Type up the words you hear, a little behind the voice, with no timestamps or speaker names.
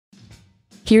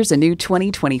Here's a new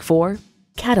 2024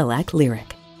 Cadillac LYRIQ.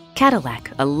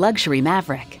 Cadillac, a luxury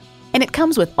maverick. And it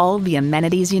comes with all the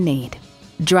amenities you need.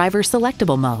 Driver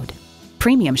selectable mode,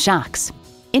 premium shocks,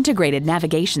 integrated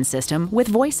navigation system with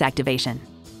voice activation,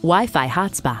 Wi-Fi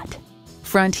hotspot,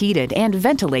 front heated and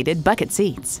ventilated bucket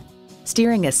seats,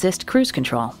 steering assist cruise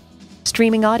control,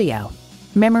 streaming audio,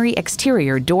 memory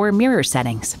exterior door mirror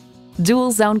settings,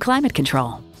 dual zone climate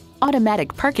control,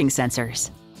 automatic parking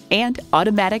sensors, and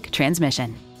automatic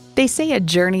transmission. They say a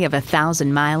journey of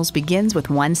 1,000 miles begins with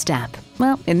one step.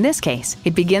 Well, in this case,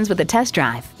 it begins with a test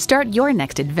drive. Start your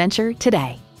next adventure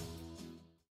today.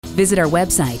 Visit our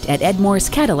website at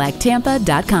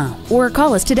edmorsecadillactampa.com or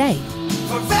call us today.